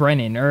Jerry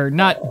Brennan, or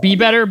not be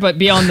better, but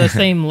be on the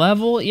same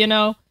level,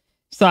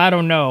 So I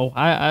don't know.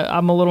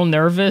 I'm a little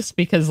nervous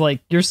because like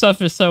your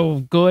stuff is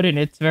so good and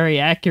it's very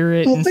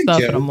accurate and thank stuff.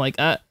 you. And I'm like,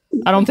 I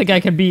don't think I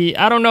can be.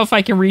 I don't know if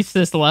I can reach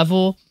this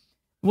level.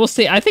 We'll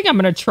see. I think I'm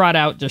gonna trot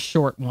out just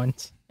short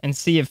ones and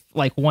see if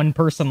like one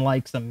person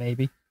likes them.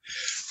 Maybe.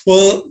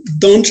 Well,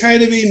 don't try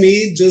to be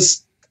me.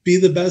 Just be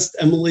the best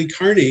Emily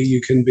Carney you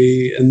can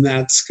be, and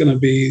that's going to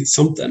be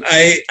something.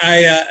 I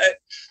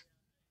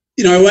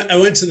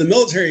went to the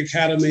military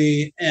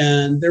academy,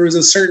 and there was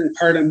a certain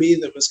part of me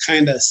that was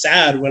kind of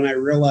sad when I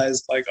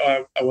realized, like,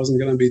 oh, I wasn't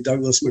going to be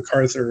Douglas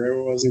MacArthur,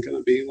 or I wasn't going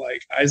to be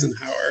like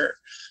Eisenhower.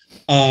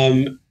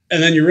 And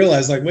then you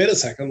realize, like, wait a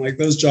second, like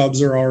those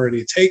jobs are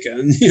already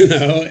taken,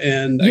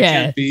 and I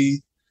can't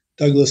be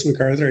Douglas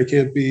MacArthur, I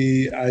can't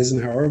be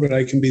Eisenhower, but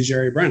I can be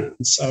Jerry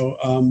Brennan. So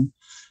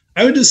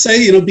I would just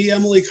say, be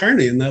Emily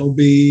Carney, and that'll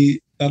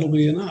be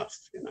enough.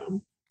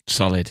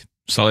 Solid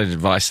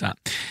advice. That.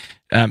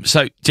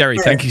 So Jerry,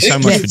 All thank right. you so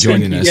much for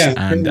joining us, Yeah,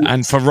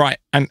 and for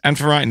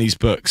writing these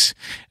books.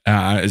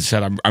 As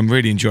I said, I'm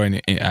really enjoying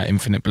it,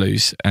 Infinite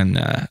Blues, and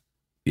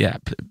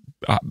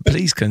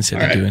please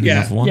consider doing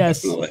another one.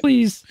 Yes,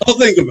 please. I'll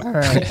think about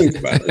it. I'll think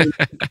about it.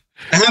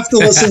 I have to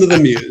listen to the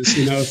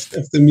muse.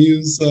 If the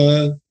muse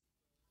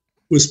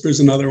whispers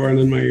another one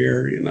in my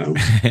ear,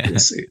 we'll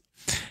see.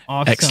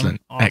 Awesome.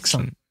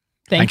 Excellent.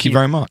 Thank you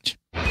very much.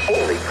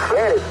 Holy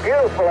crap, it's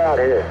beautiful out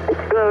here.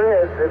 It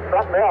sure is. It's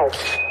something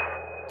else.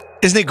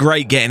 Isn't it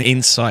great getting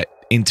insight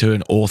into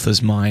an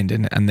author's mind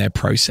and their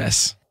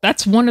process?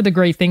 That's one of the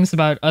great things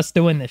about us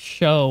doing this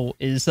show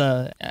is,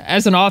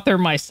 as an author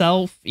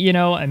myself,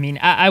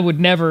 I would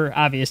never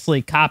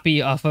obviously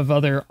copy off of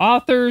other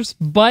authors,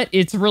 but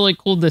it's really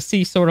cool to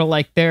see sort of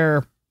like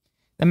the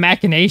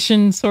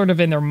machinations sort of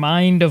in their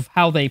mind of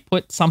how they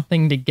put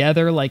something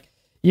together, like,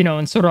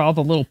 and sort of all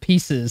the little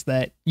pieces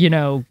that,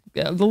 the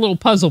little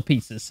puzzle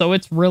pieces. So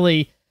it's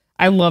really,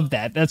 I love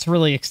that. That's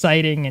really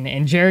exciting.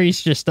 And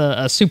Jerry's just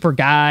a super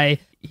guy.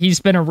 He's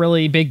been a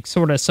really big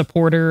sort of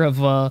supporter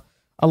of a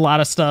lot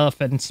of stuff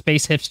and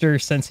Space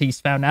Hipster since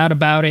he's found out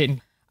about it.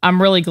 And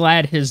I'm really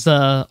glad his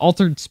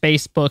Altered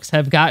Space books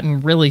have gotten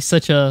really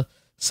such a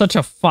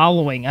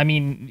following. I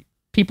mean,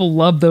 people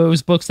love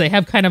those books. They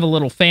have kind of a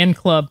little fan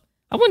club.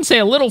 I wouldn't say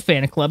a little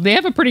fan club. They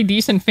have a pretty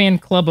decent fan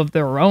club of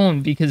their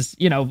own because,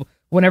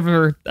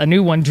 whenever a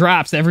new one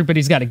drops,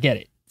 everybody's got to get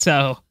it.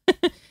 So,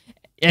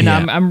 and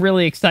yeah. I'm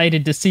really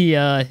excited to see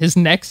his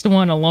next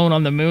one, Alone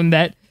on the Moon.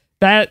 That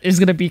is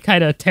going to be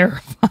kind of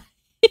terrifying.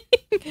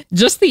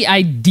 Just the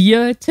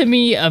idea to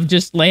me of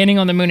just landing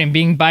on the moon and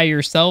being by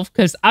yourself,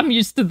 because I'm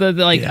used to the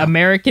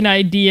American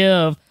idea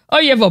of, oh,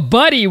 you have a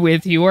buddy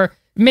with you, or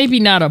maybe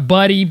not a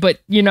buddy,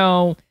 but,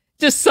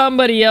 just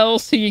somebody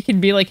else who you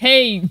can be like,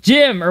 hey,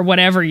 Jim, or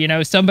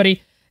whatever,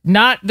 somebody.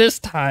 Not this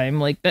time.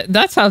 Like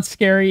that sounds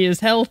scary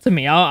as hell to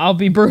me. I'll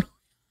be brutal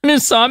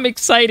honest, so I'm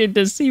excited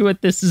to see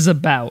what this is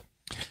about.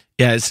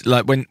 Yeah, it's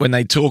like when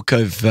they talk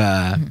of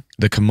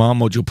the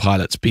command module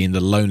pilots being the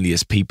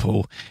loneliest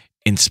people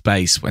in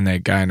space when they're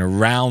going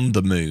around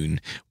the moon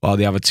while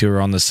the other two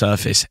are on the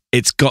surface.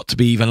 It's got to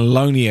be even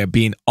lonelier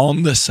being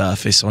on the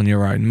surface on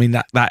your own. I mean,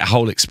 that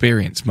whole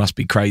experience must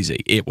be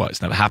crazy.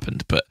 It's never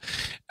happened, but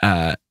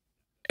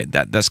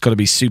that's got to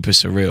be super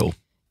surreal.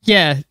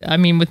 Yeah, I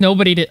mean, with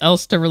nobody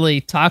else to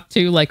really talk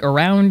to, like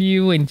around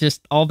you, and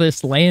just all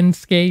this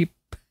landscape,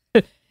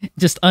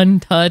 just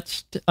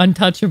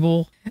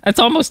untouchable. It's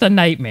almost a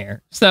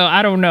nightmare. So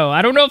I don't know.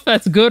 I don't know if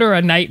that's good or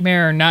a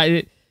nightmare or not.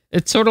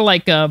 It's sort of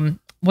like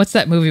what's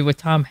that movie with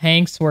Tom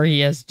Hanks where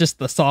he has just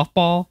the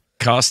softball?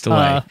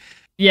 Castaway.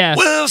 Yeah,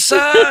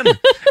 Wilson.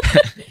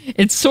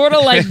 It's sort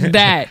of like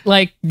that.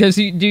 Like, do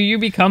you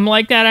become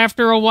like that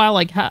after a while?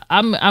 Like,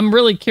 I'm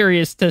really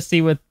curious to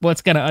see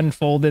what's going to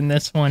unfold in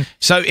this one.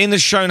 So, in the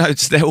show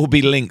notes, there will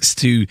be links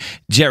to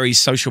Jerry's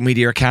social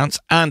media accounts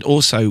and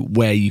also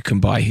where you can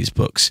buy his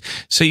books.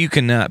 So you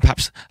can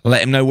perhaps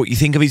let him know what you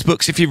think of his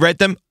books if you've read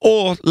them,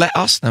 or let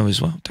us know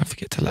as well. Don't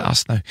forget to let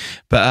us know.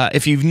 But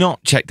if you've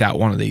not checked out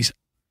one of these,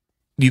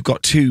 you've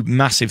got 2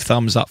 massive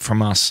thumbs up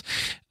from us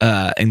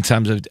in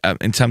terms of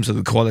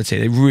the quality.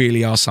 They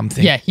really are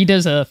something. Yeah, he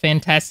does a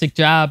fantastic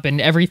job, and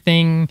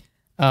everything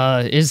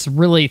is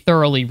really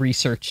thoroughly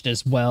researched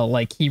as well.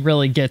 Like, he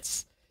really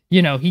gets,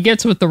 he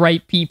gets with the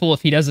right people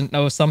if he doesn't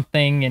know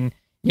something, and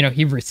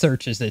he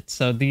researches it.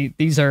 So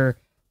these are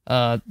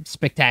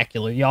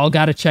spectacular. Y'all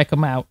got to check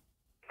them out.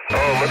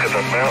 Oh, look at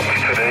the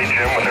mountains today,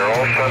 Jim, when they're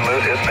all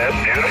sunlit. Isn't that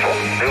beautiful?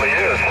 It really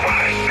is.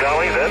 By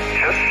golly, that's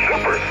just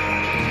super.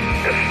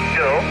 It's,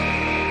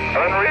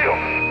 unreal.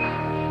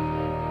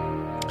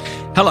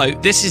 Hello,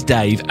 this is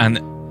Dave, and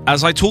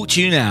as I talk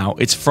to you now,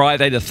 it's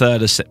Friday the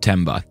 3rd of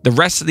September. The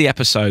rest of the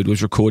episode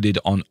was recorded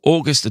on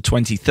August the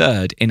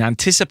 23rd in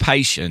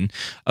anticipation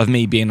of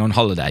me being on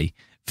holiday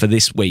for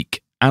this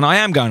week. And I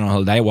am going on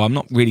holiday. Well, I'm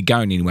not really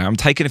going anywhere. I'm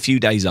taking a few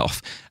days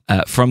off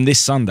from this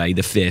Sunday,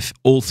 the 5th,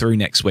 all through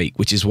next week,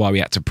 which is why we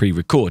had to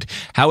pre-record.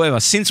 However,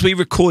 since we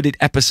recorded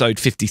episode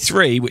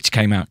 53, which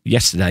came out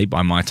yesterday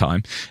by my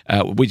time,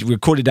 we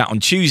recorded that on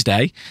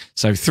Tuesday,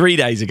 so 3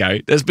 days ago,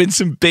 there's been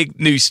some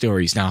big news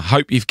stories. Now, I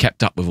hope you've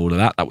kept up with all of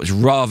that. That was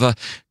rather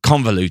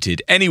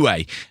convoluted.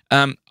 Anyway,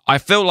 I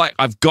feel like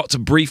I've got to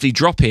briefly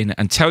drop in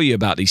and tell you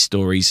about these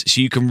stories so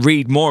you can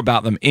read more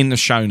about them in the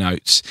show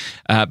notes,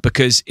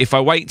 because if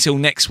I wait till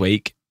next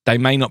week, they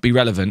may not be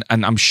relevant,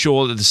 and I'm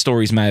sure that the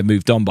stories may have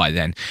moved on by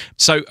then.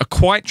 So a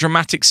quite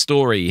dramatic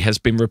story has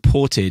been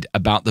reported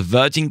about the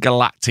Virgin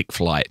Galactic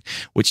flight,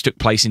 which took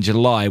place in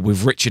July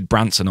with Richard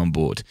Branson on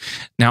board.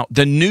 Now,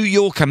 the New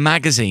Yorker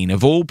magazine,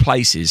 of all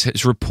places,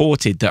 has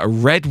reported that a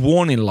red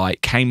warning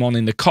light came on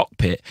in the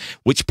cockpit,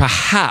 which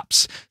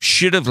perhaps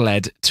should have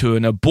led to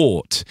an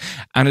abort.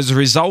 And as a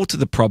result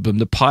of the problem,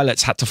 the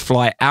pilots had to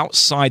fly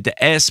outside the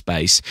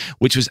airspace,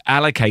 which was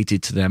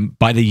allocated to them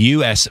by the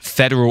US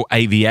Federal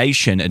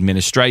Aviation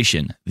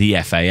Administration, the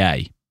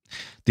FAA.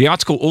 The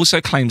article also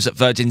claims that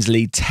Virgin's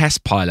lead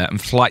test pilot and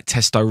flight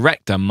test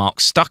director, Mark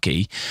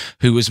Stuckey,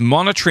 who was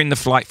monitoring the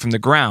flight from the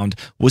ground,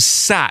 was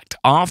sacked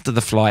after the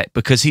flight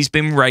because he's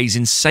been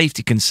raising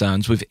safety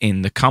concerns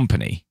within the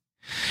company.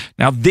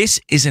 Now,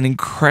 this is an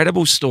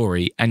incredible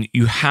story, and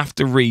you have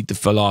to read the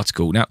full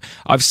article. Now,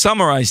 I've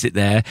summarized it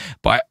there,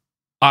 but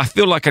I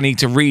feel like I need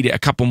to read it a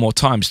couple more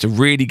times to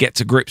really get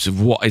to grips with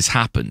what has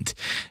happened.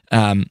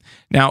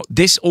 Now,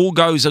 this all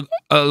goes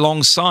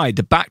alongside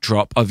the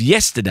backdrop of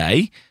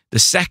yesterday, the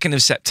 2nd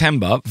of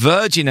September.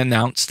 Virgin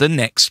announced the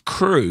next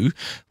crew,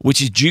 which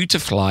is due to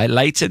fly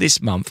later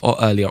this month or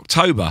early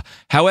October.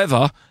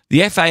 However,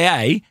 the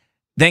FAA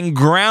then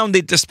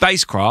grounded the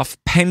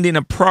spacecraft pending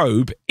a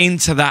probe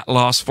into that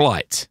last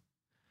flight.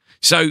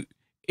 So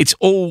it's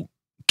all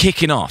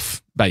kicking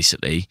off,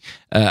 basically,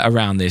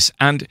 around this.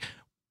 And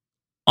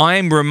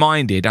I'm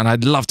reminded, and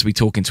I'd love to be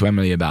talking to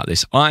Emily about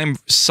this, I'm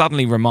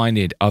suddenly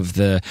reminded of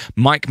the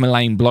Mike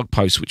Mullane blog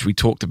post, which we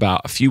talked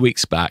about a few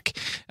weeks back.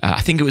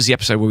 I think it was the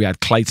episode where we had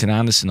Clayton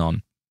Anderson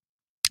on,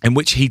 in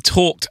which he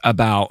talked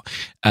about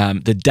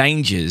the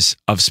dangers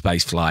of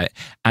spaceflight,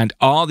 and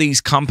are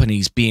these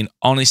companies being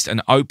honest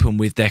and open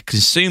with their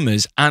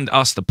consumers and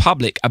us, the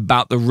public,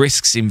 about the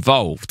risks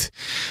involved.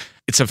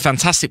 It's a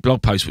fantastic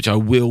blog post, which I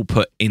will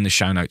put in the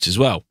show notes as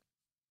well.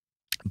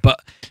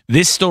 But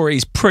this story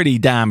is pretty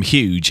damn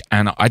huge,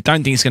 and I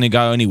don't think it's going to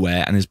go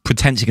anywhere, and there's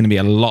potentially going to be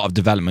a lot of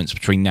developments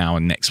between now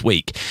and next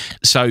week.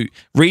 So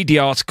read the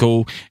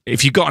article.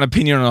 If you've got an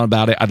opinion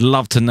about it, I'd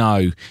love to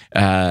know.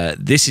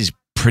 This is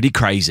pretty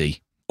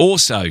crazy.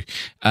 Also,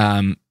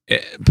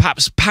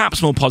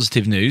 perhaps more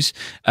positive news,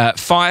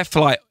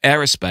 Firefly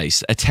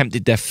Aerospace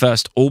attempted their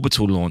first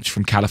orbital launch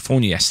from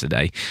California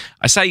yesterday.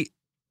 I say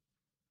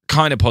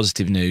kind of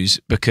positive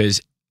news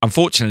because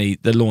unfortunately,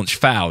 the launch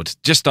failed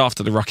just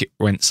after the rocket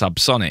went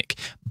subsonic.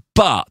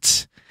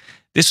 But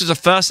this was a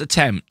first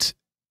attempt,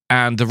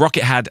 and the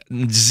rocket had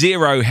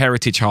zero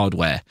heritage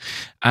hardware.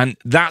 And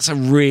that's a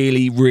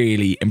really,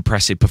 really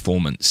impressive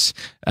performance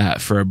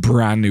for a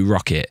brand new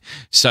rocket.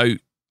 So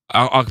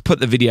I'll put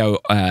the video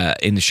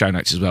in the show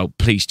notes as well.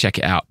 Please check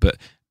it out. But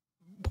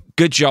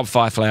good job,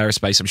 Firefly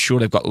Aerospace. I'm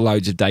sure they've got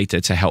loads of data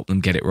to help them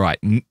get it right.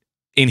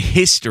 In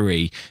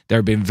history, there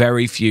have been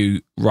very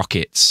few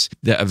rockets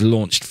that have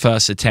launched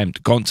first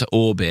attempt, gone to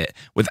orbit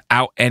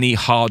without any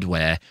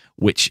hardware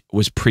which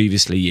was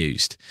previously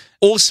used.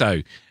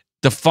 Also,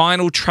 the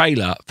final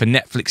trailer for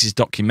Netflix's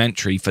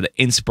documentary for the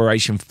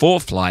Inspiration 4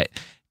 flight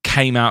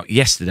came out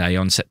yesterday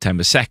on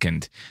September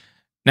 2nd.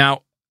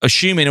 Now,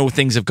 assuming all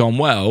things have gone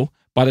well,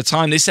 by the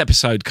time this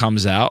episode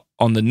comes out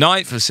on the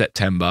 9th of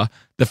September,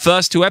 the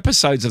first 2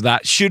 episodes of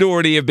that should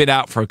already have been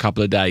out for a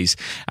couple of days.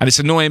 And it's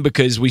annoying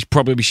because we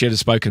probably should have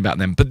spoken about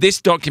them. But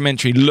this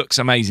documentary looks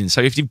amazing.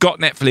 So if you've got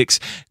Netflix,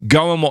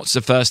 go and watch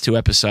the first 2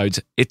 episodes.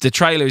 If the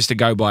trailer is to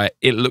go by,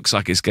 it looks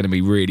like it's going to be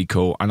really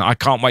cool. And I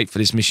can't wait for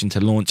this mission to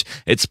launch.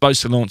 It's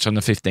supposed to launch on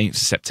the 15th of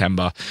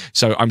September.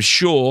 So I'm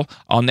sure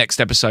our next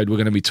episode, we're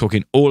going to be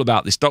talking all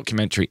about this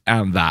documentary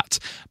and that.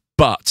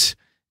 But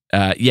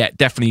yeah,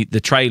 definitely the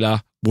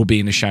trailer will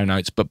be in the show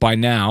notes, but by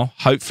now,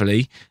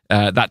 hopefully,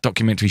 that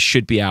documentary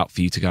should be out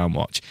for you to go and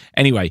watch.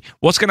 Anyway,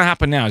 what's going to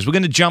happen now is we're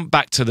going to jump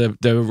back to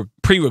the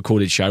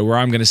pre-recorded show where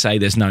I'm going to say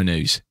there's no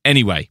news.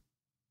 Anyway,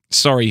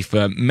 sorry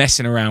for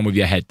messing around with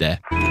your head there.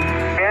 And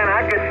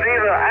I could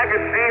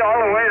see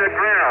all the way to the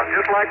ground,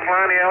 just like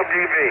flying the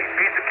LTV.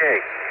 Piece of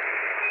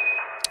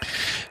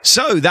cake.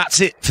 So that's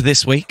it for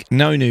this week.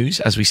 No news,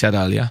 as we said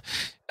earlier,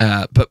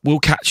 but we'll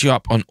catch you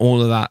up on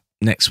all of that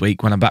next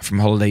week when I'm back from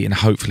holiday, and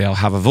hopefully I'll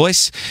have a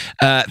voice.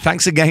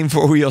 Thanks again for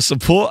all your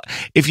support.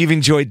 If you've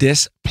enjoyed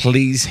this,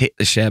 please hit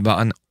the share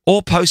button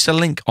or post a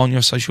link on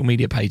your social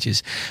media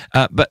pages.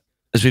 But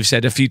as we've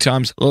said a few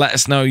times, let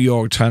us know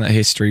your alternate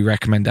history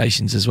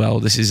recommendations as well.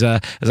 This is,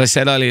 as I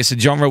said earlier, it's a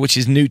genre which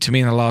is new to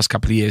me in the last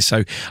couple of years,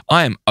 so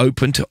I am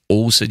open to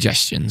all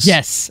suggestions.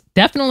 Yes,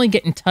 definitely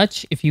get in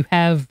touch if you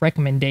have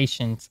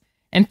recommendations.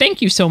 And thank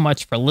you so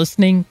much for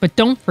listening, but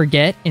don't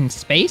forget, in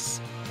space,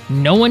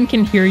 No One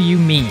Can Hear You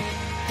mean?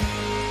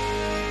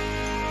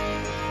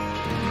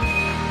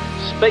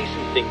 Space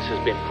and Things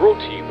has been brought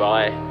to you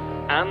by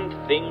And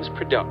Things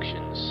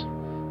Productions.